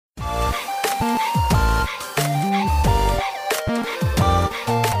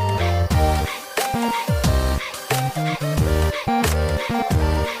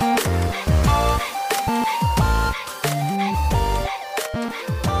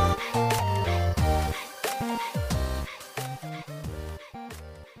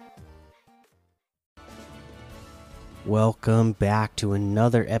Welcome back to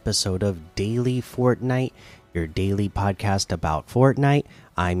another episode of Daily Fortnite, your daily podcast about Fortnite.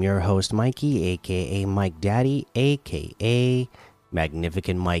 I'm your host, Mikey, aka Mike Daddy, aka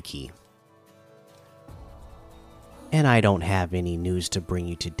Magnificent Mikey. And I don't have any news to bring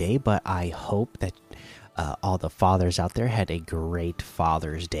you today, but I hope that all the fathers out there had a great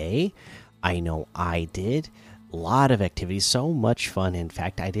Father's Day. I know I did. A lot of activities, so much fun. In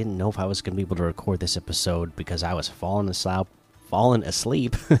fact, I didn't know if I was going to be able to record this episode because I was falling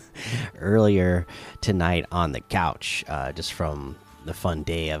asleep earlier tonight on the couch, just from the fun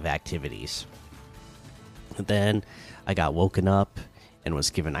day of activities. And then I got woken up and was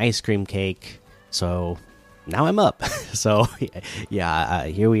given ice cream cake, so now I'm up. So yeah,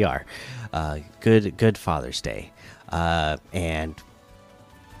 here we are. Good Father's Day, and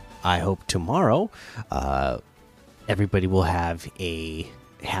I hope tomorrow everybody will have a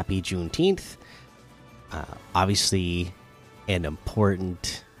happy Juneteenth. Obviously, an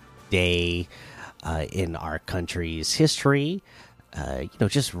important day in our country's history.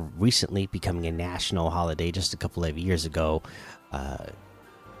 Just recently becoming a national holiday just a couple of years ago,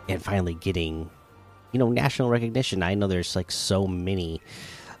 and finally getting, national recognition. I know there's like so many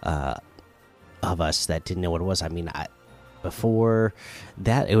of us that didn't know what it was. I mean, before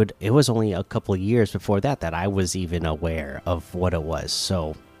that, it was only a couple of years before that I was even aware of what it was.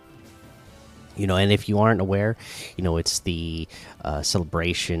 So, and if you aren't aware, it's the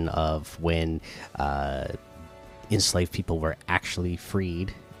celebration of when enslaved people were actually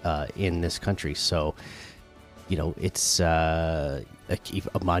freed in this country. So, it's a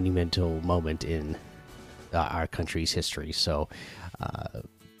monumental moment in our country's history. So,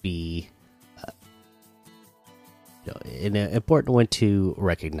 be an important one to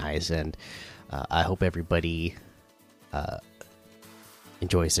recognize, and I hope everybody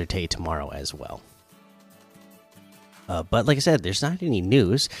enjoys their day tomorrow as well. But like I said, there's not any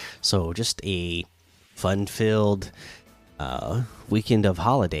news, so just a fun-filled weekend of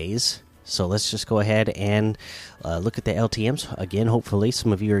holidays. So let's just go ahead and look at the LTMs again. Hopefully,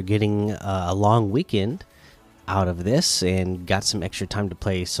 some of you are getting a long weekend out of this and got some extra time to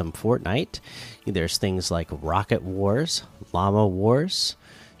play some Fortnite. There's things like Rocket Wars, Llama Wars,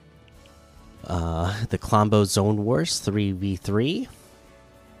 the Klombo Zone Wars 3v3,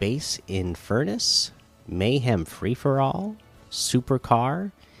 Base in Furnace, Mayhem Free for All,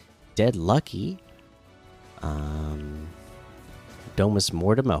 Supercar, Dead Lucky, Domus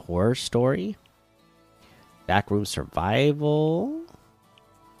Mortem, a horror story, Backroom Survival.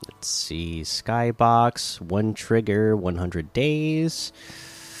 Let's see, Skybox, One Trigger, 100 Days,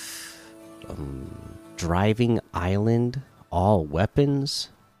 Driving Island, All Weapons,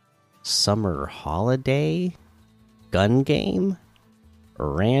 Summer Holiday, Gun Game,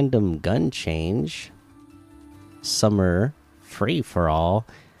 Random Gun Change, Summer Free for All,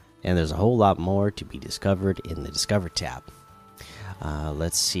 and there's a whole lot more to be discovered in the Discover tab.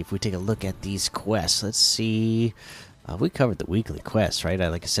 Let's see if we take a look at these quests. Let's see. We covered the weekly quests, right?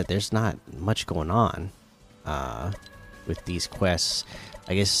 Like I said, there's not much going on with these quests.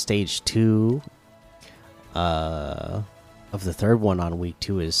 I guess stage 2 of the third one on week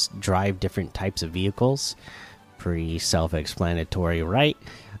 2 is drive different types of vehicles. Pretty self-explanatory, right?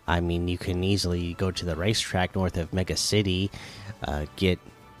 I mean, you can easily go to the racetrack north of Mega City, get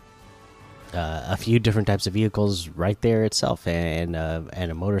a few different types of vehicles right there itself, and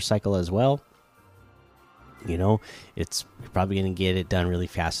a motorcycle as well. You're probably going to get it done really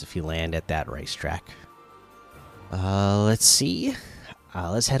fast if you land at that racetrack. Let's see.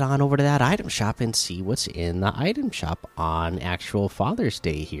 Let's head on over to that item shop and see what's in the item shop on actual Father's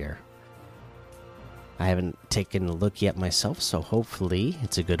Day here. I haven't taken a look yet myself, so hopefully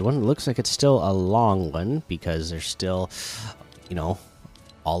it's a good one. It looks like it's still a long one because there's still,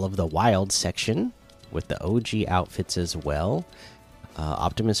 all of the wild section with the OG outfits as well.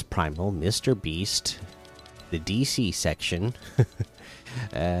 Optimus Primal, Mr. Beast, the DC section.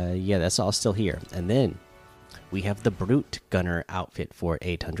 Yeah, that's all still here. And then we have the Brute Gunner outfit for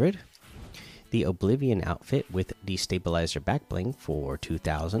 800, the Oblivion outfit with Destabilizer Backbling for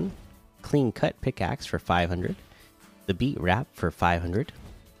 2000, Clean Cut Pickaxe for 500, the Beat Wrap for 500,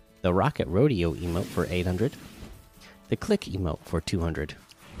 the Rocket Rodeo emote for 800, the Click emote for 200.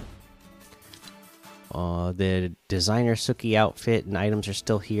 The Designer Suki outfit and items are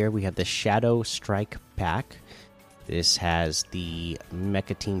still here. We have the Shadow Strike pack. This has the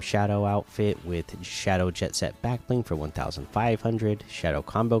Mecha Team Shadow outfit with Shadow Jet Set Backbling for 1,500, Shadow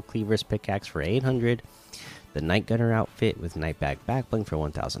Combo Cleavers Pickaxe for 800, the Night Gunner outfit with Nightbag Backbling for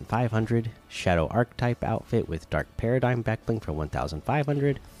 1,500, Shadow Archetype outfit with Dark Paradigm Backbling for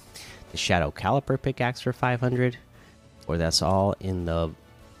 1,500, the Shadow Caliper Pickaxe for 500, or that's all in the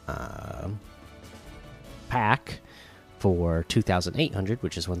pack for 2,800,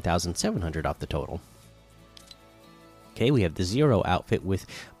 which is 1,700 off the total. Okay, we have the Zero outfit with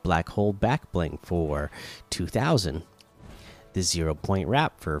Black Hole back bling for 2,000. The 0 Point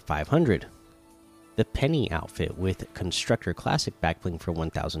wrap for 500. The Penny outfit with Constructor Classic back bling for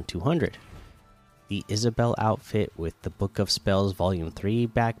 1,200. The Isabel outfit with the Book of Spells Volume 3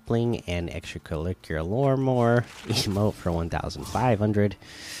 back bling and Extracurricular Lore More emote for 1,500.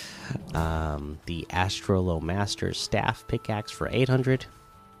 The Astrolo Master Staff pickaxe for 800.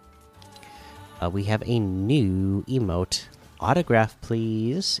 We have a new emote, Autograph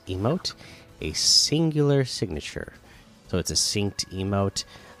Please emote, a singular signature. So it's a synced emote.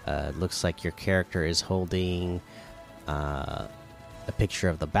 Looks like your character is holding a picture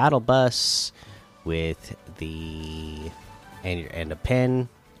of the battle bus with and a pen,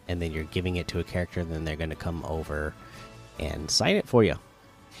 and then you're giving it to a character, and then they're going to come over and sign it for you.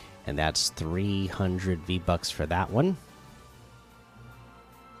 And that's 300 V-Bucks for that one.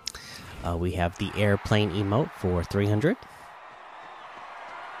 We have the airplane emote for 300.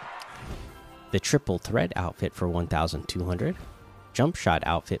 The triple thread outfit for 1,200. Jump shot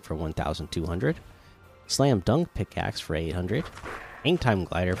outfit for 1,200. Slam dunk pickaxe for 800. Hang time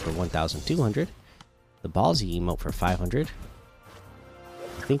glider for 1,200. The ballsy emote for 500.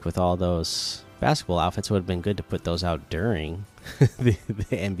 I think with all those basketball outfits, it would have been good to put those out during the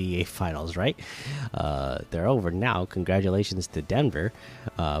NBA Finals, right? They're over now. Congratulations to Denver,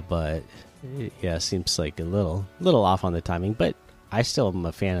 but yeah, seems like a little off on the timing. But I still am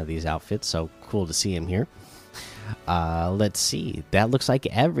a fan of these outfits, so cool to see him here. Let's see. That looks like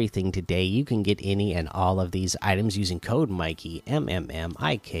everything today. You can get any and all of these items using code Mikey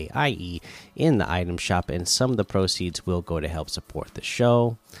MMMIKIE in the item shop, and some of the proceeds will go to help support the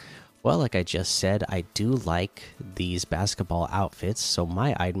show. Well, like I just said, I do like these basketball outfits, so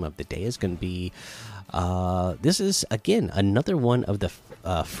my item of the day is going to be this is again another one of the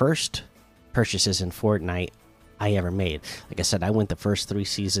first purchases in Fortnite I ever made. Like I said, I went the first 3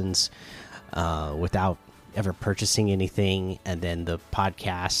 seasons without ever purchasing anything, and then the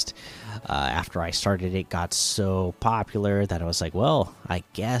podcast after I started it got so popular that I was like, well, I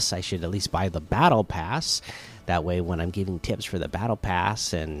guess I should at least buy the battle pass. That way when I'm giving tips for the battle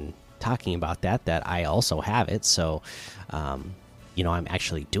pass and talking about that I also have it. So you know, I'm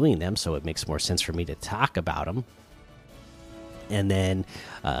actually doing them, so it makes more sense for me to talk about them. And then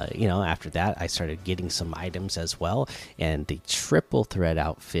you know, after that I started getting some items as well, and the triple thread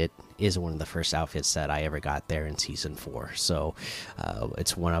outfit is one of the first outfits that I ever got there in season 4. So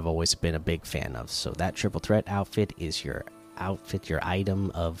it's one I've always been a big fan of. So that triple threat outfit is your outfit, your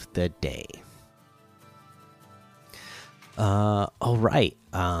item of the day. All right.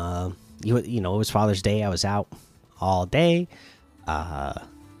 You know, it was Father's Day. I was out all day.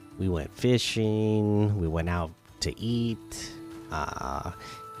 We went fishing. We went out to eat.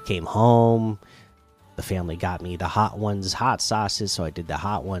 Came home. The family got me the hot ones, hot sauces, so I did the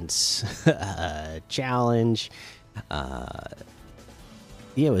hot ones challenge. Yeah,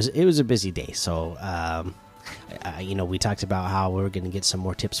 it was a busy day. So you know, we talked about how we were going to get some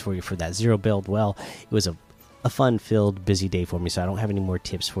more tips for you for that zero build. Well, it was a fun-filled, busy day for me, so I don't have any more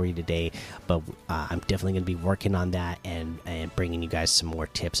tips for you today. But I'm definitely going to be working on that and bringing you guys some more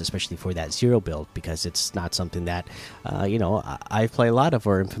tips, especially for that zero build, because it's not something that you know, I play a lot of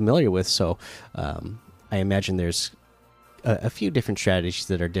or am familiar with. So I imagine there's a few different strategies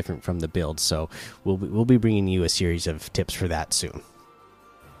that are different from the build. So we'll be bringing you a series of tips for that soon.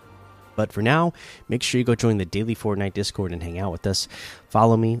 But for now, make sure you go join the daily Fortnite Discord and hang out with us.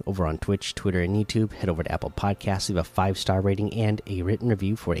 Follow me over on Twitch, Twitter, and YouTube. Head over to Apple Podcasts, leave a 5-star rating and a written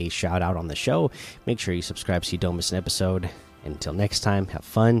review for a shout out on the show. Make sure you subscribe so you don't miss an episode. And until next time, have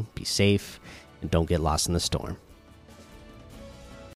fun, be safe, and don't get lost in the storm.